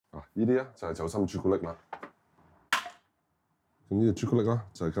呢啲咧就係酒心朱古力啦。咁呢個朱古力啦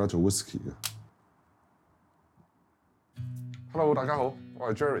就係加咗 whisky 嘅。Hello， 大家好，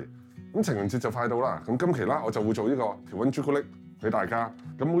我係 Jerry。咁情人節就快到啦，咁今期啦我就會做呢個調溫朱古力俾大家。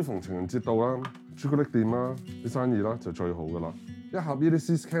咁每逢情人節到啦，朱古力店啦啲生意啦就最好噶啦。一盒呢啲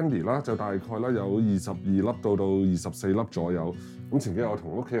Seeds Candy 啦，就大概啦有22粒到24粒左右。咁前幾日我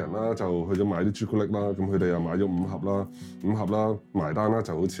同屋企人啦就去咗買啲朱古力啦，咁佢哋又買咗5盒啦，埋單啦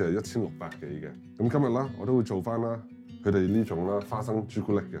就好似係1600幾嘅。咁今日啦我都會做翻啦佢哋呢種啦花生朱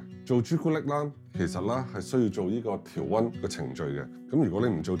古力嘅。做朱古力啦，其實啦係需要做呢個調溫嘅程序嘅。咁如果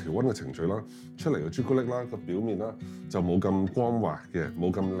你唔做調溫嘅程序啦，出嚟嘅朱古力啦個表面啦就冇咁光滑嘅，冇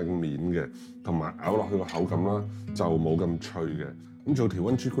咁令面嘅，同埋咬落去個口感啦就冇咁脆嘅。咁做調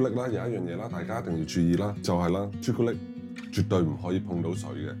溫朱古力啦，有一樣嘢啦，大家一定要注意啦，就係啦，朱古力絕對唔可以碰到水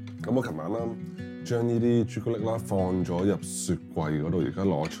嘅。咁我琴晚啦，將呢啲朱古力啦放咗入雪櫃嗰度，而家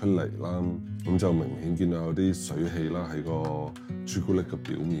攞出嚟啦，咁就明顯見到有啲水氣啦喺個朱古力嘅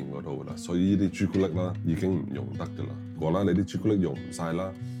表面嗰度啦，所以呢啲朱古力啦已經唔用得噶啦。如果啦你啲朱古力用唔晒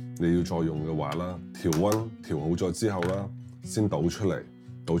啦，你要再用嘅話啦，調溫調好咗之後啦，先倒出嚟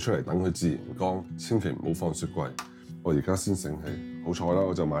等佢自然乾，千祈唔好放雪櫃。我而家先醒起，好彩啦，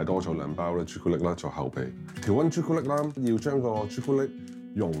我就買多咗2包啦朱古力啦做後備。調溫朱古力啦，要將個朱古力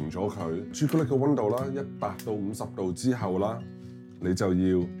溶咗佢，朱古力嘅溫度啦100到50度之後啦，你就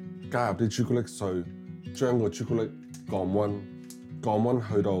要加入啲朱古力碎，將個朱古力降溫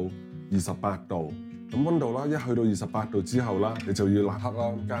去到28度。咁溫度啦，一去到28度之後啦，你就要立刻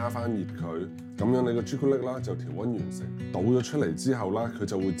啦加翻熱佢，咁樣你個朱古力啦就調溫完成。倒咗出嚟之後啦，佢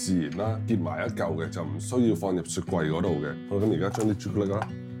就會自然啦結埋一嚿嘅，就唔需要放入雪櫃嗰度嘅。好啦，咁而家將啲朱古力啦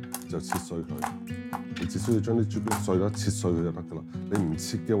就切碎佢，你只需要將啲朱古力碎啦切碎佢就得噶啦。你唔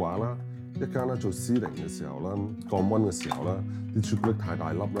切嘅話啦，一間啦做司令嘅時候啦，降溫嘅時候啦，啲朱古力太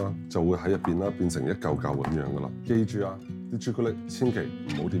大粒啦，就會喺入邊啦變成一嚿嚿咁樣噶啦。記住啊，啲朱古力千祈唔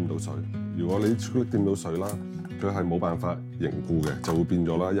好掂到水。如果你啲朱古力掂到水啦，佢係冇辦法凝固嘅，就會變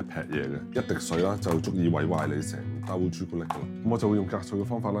咗啦一劈嘢嘅，一滴水啦就足以毀壞你成兜朱古力噶啦。咁我就會用隔水嘅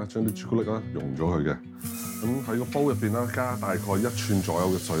方法啦，將啲朱古力啦溶咗佢嘅。咁喺個煲入邊啦，加大概1寸左右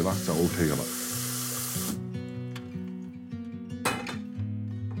嘅水啦，就 OK 噶啦。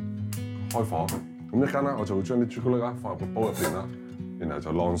開火，咁一間啦，我就會將啲朱古力啦放入個煲入邊啦，然後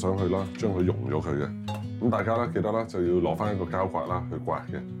就晾上去啦，將佢溶咗佢嘅。咁大家咧記得啦，就要攞翻一個膠刮啦去刮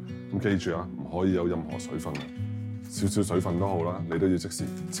嘅。咁記住啊，唔可以有任何水分啊，少少水分都好啦，你都要即時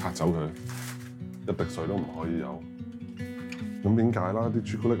擦走佢，一滴水都唔可以有。咁點解啦？啲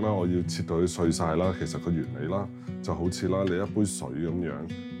朱古力啦，我要切到佢碎晒啦。其實個原理啦，就好似啦，你一杯水咁樣，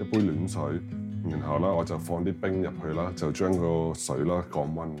一杯暖水，然後啦，我就放啲冰入去啦，就將個水啦降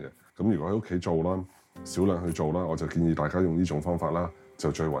溫嘅。咁如果喺屋企做啦，少量去做啦，我就建議大家用呢種方法啦，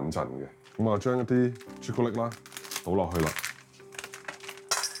就最穩陣嘅。咁我將一啲朱古力啦倒落去啦。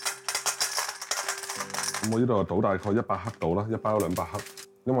咁我呢度倒大概100克到啦，1包200克。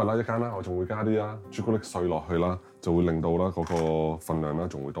因為啦一間啦，我仲會加啲啦朱古力碎落去啦，就會令到啦嗰個份量啦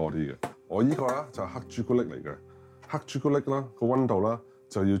仲會多啲嘅。我呢個啦就係黑朱古力嚟嘅，黑朱古力啦個溫度啦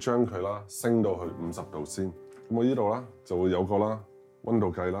就要將佢啦升到去50度先。咁我呢度啦就會有個啦溫度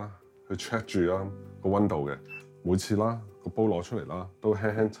計啦去 check 住啦個溫度嘅。每次啦個煲攞出嚟啦都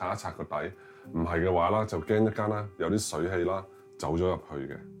輕輕擦一擦個底，唔係嘅話啦就驚一間啦有啲水氣啦走咗入去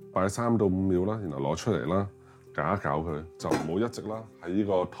嘅。擺3到5秒啦，然後攞出嚟啦，攪一攪佢，就唔好一直啦喺呢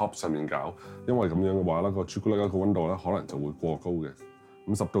個 top 上面攪，因為咁樣嘅話啦，個朱古力啦個溫度啦可能就會過高嘅。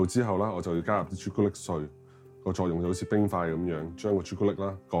50度之後啦，我就要加入啲朱古力碎，個作用就好似冰塊咁樣，將個朱古力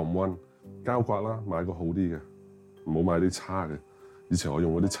啦降溫。膠刮啦，買個好啲嘅，唔好買啲差嘅。以前我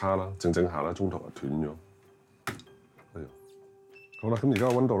用嗰啲差啦，整下啦，中途就斷咗。哎呀，好啦，咁而家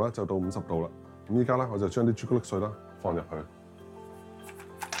個溫度啦就到50度啦。咁依家咧我就將啲朱古力碎啦放入去。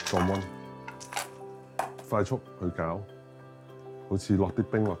降溫，快速去攪，好似落啲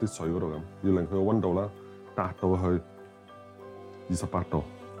冰落啲水嗰度咁，要令佢個溫度啦達到去28度。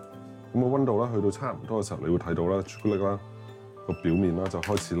咁個溫度啦去到差唔多嘅時候，你會睇到啦朱古力啦個表面啦就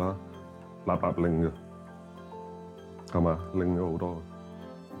開始啦立令嘅，係嘛？令咗好多。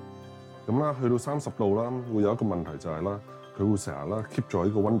咁啦去到30度啦，會有一個問題就係啦，佢會成日啦 keep 咗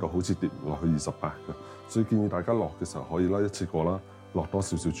呢個溫度好似跌唔落去28嘅，所以建議大家落嘅時候可以啦一次過啦。落多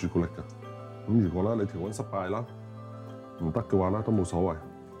少少朱古力㗎，咁如果啦你調溫失敗啦，唔得嘅話啦都冇所謂，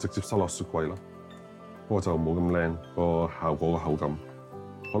直接收落雪櫃啦，不過就冇咁靚個效果個口感。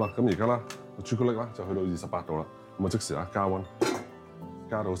好啦，咁而家啦朱古力啦就去到28度啦，咁啊即時啦加溫，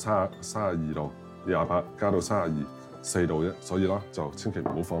加到32度，28加到32.4度啫，所以啦就千祈唔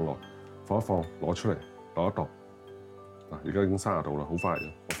好放耐，放一放攞出嚟度一度，嗱，而家已經30度啦，好快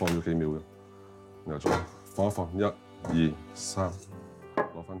嘅，我放咗幾秒嘅，然後再放一放，1、2、3，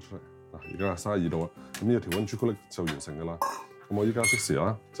攞翻出嚟。嗱，而家32度啦，咁呢個調溫朱古力就完成㗎啦。咁我依家即時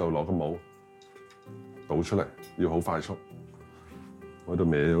啦，就攞個帽倒出嚟，要好快速。我喺度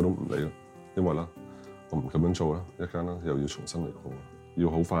歪我都唔理啦，因為啦，我唔咁樣做啦，一間啦又要重新嚟過，要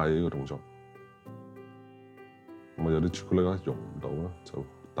好快呢個動作。咁啊有啲朱古力啦溶唔到啦，就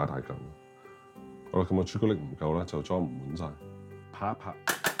大嚿。好啦，咁個朱古力唔夠啦，就裝唔滿晒，拍一拍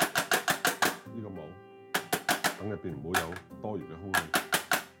呢個帽，等入邊唔好有多餘嘅空氣。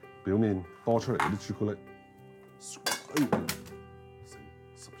表面多出嚟嗰啲朱古力，濕咗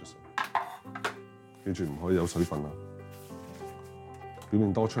水，記住唔可以有水分啊！表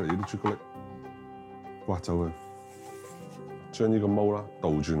面多出嚟呢啲朱古力，刮走佢，將呢個帽啦倒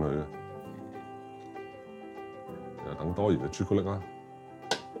轉佢嘅，又等多餘嘅朱古力啦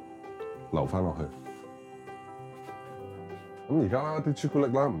流翻落去。咁而家啦啲朱古力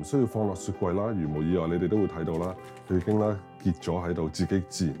啦唔需要放落雪櫃啦，如無意外你哋都會睇到啦，佢已經啦結咗喺度，自己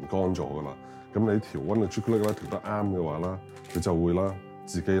自然乾咗噶啦。咁你調溫嘅朱古力啦調得啱嘅話啦，佢就會啦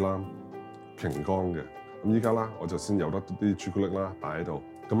自己啦平乾嘅。咁依家啦我就先由得啲朱古力啦擺喺度，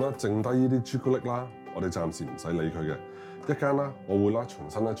咁啦剩低呢啲朱古力啦，我哋暫時唔使理佢嘅。一間啦我會啦重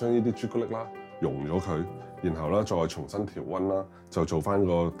新咧將呢啲朱古力啦溶咗佢，然後啦再重新調溫啦，就做翻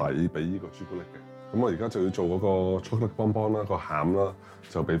個底俾呢個朱古力嘅。咁我而家就要做嗰個chocolate bonbon啦，個餡啦，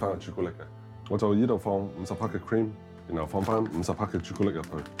就俾翻個朱古力嘅。我就呢度放50克嘅 cream， 然後放翻50克嘅朱古力入去，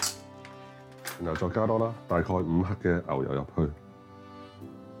然後再加多啦，大概5克嘅牛油入去。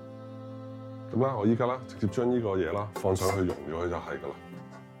咁啦，我依家啦直接將呢個嘢啦放上去溶咗佢就係㗎啦。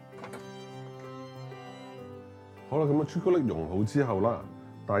好啦，咁個朱古力溶好之後啦，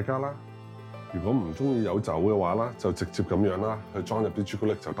大家啦，如果唔中意有酒嘅話啦，就直接咁樣啦去裝入啲朱古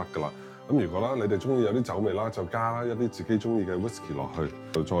力就得㗎啦。咁如果啦，你哋中意有啲酒味啦，就加啦一啲自己中意嘅 whisky 落去，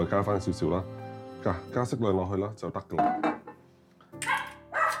就再加翻少少啦，加適量落去啦就得㗎啦。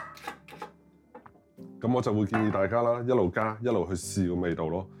咁我就會建議大家啦，一路加一路去試個味道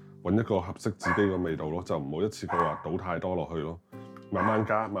咯，揾一個合適自己嘅味道咯，就唔好一次過話倒太多落去咯，慢慢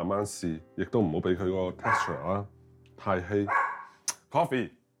加慢慢試，亦都唔好俾佢個 texture 啦太稀。Coffee，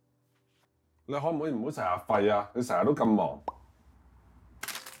 你可唔可以唔好成日吠啊？你成日都咁忙。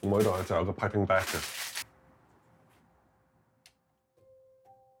我呢度咧就有個 piping bag 嘅，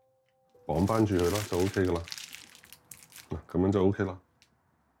綁翻住佢啦，就 OK 噶啦。嗱，咁樣就 OK 啦。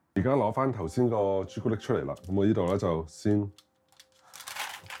而家攞翻頭先個朱古力出嚟啦，咁我呢度咧就先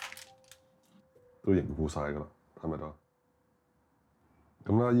都凝固晒噶啦，睇咪得？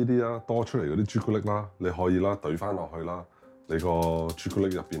咁啦，呢啲啦多出嚟嗰啲朱古力啦，你可以啦懟翻落去啦，你個朱古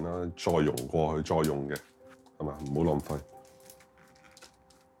力入邊啦，再溶過去再用嘅，係咪？唔好浪費。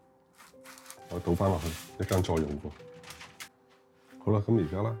我倒翻落去，一間再用過。好啦，咁而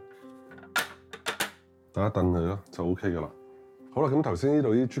家啦，等一燉佢啦，就 OK 噶啦。好啦，咁頭先呢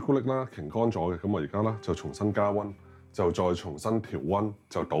度啲朱古力啦，擎乾咗嘅，咁我而家啦就重新加溫，就再重新調溫，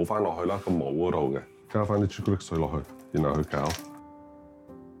就倒翻落去啦個帽嗰度嘅，加翻啲朱古力水落去，然後去攪。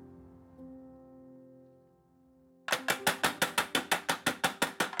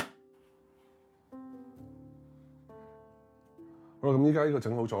好啦，咁依家呢個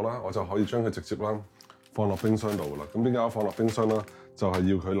整好咗啦，我就可以將佢直接啦放落冰箱度啦。咁點解放落冰箱啦？就係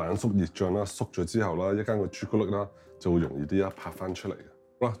要佢冷縮熱脹啦，縮咗之後啦，一間個朱古力啦就會容易啲拍翻出嚟嘅。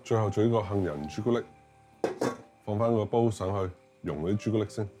好啦，最後做呢個杏仁朱古力，放翻個煲上去溶嗰啲朱古力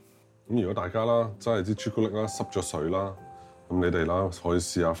先。咁如果大家啦真係啲朱古力啦濕咗水啦，咁你哋啦可以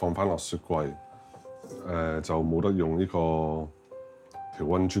試下放翻落雪櫃，就冇得用呢個調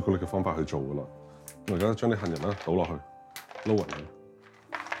溫朱古力嘅方法去做噶啦。咁而家將啲杏仁啦倒落去。撈勻佢。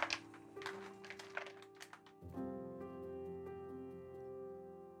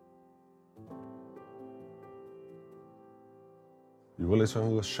如果你想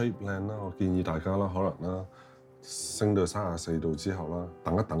個 shape 靚啦，我建議大家啦，可能啦升到34度之後啦，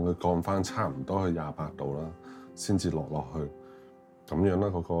等一等佢降翻差唔多去28度啦，先至落去。咁樣啦，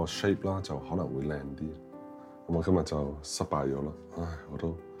嗰個 shape 啦就可能會靚啲。咁我今日就失敗咗啦，唉，我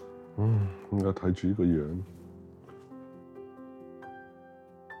都應該睇住呢個樣。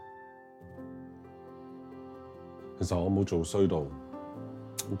其實我冇做衰到，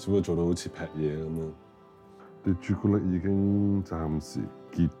只不過做到好似劈嘢咁樣。啲朱古力已經暫時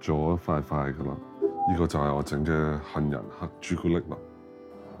結咗一塊塊㗎啦。呢個就係我整嘅杏仁黑朱古力啦。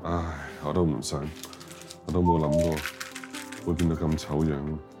唉，我都唔想，我都冇諗過會變到咁醜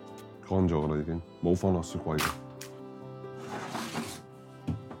樣。乾咗啦已經，冇放落雪櫃嘅。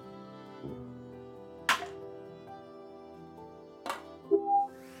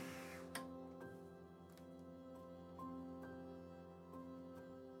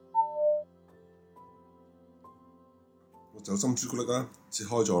酒心朱古力啦，切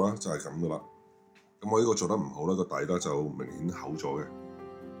開咗啦，就係咁噶啦。咁我呢個做得唔好啦，個底咧就明顯厚咗嘅，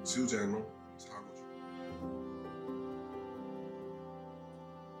超正咯，差過咗。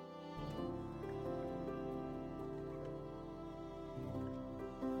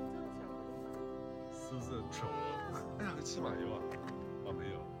是不是很醜啊？哎呀，你黐埋咗啊？啊，沒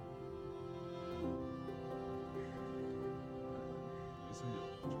有。有一些有，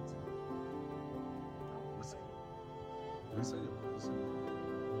不是，有一些有，有一些有，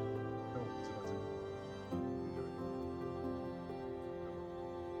但我不知道這個。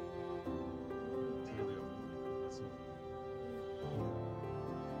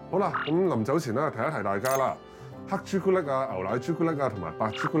好啦，咁臨走前咧提一提大家啦，黑朱古力啊、牛奶朱古力啊同埋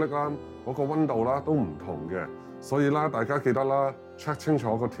白朱古力啦，嗰個溫度啦都唔同嘅，所以啦大家記得啦 check 清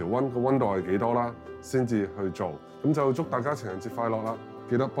楚個調溫個溫度係幾多啦，先至去做。咁就祝大家情人節快樂啦！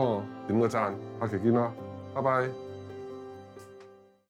記得幫我點個讚，下期見啦，拜拜。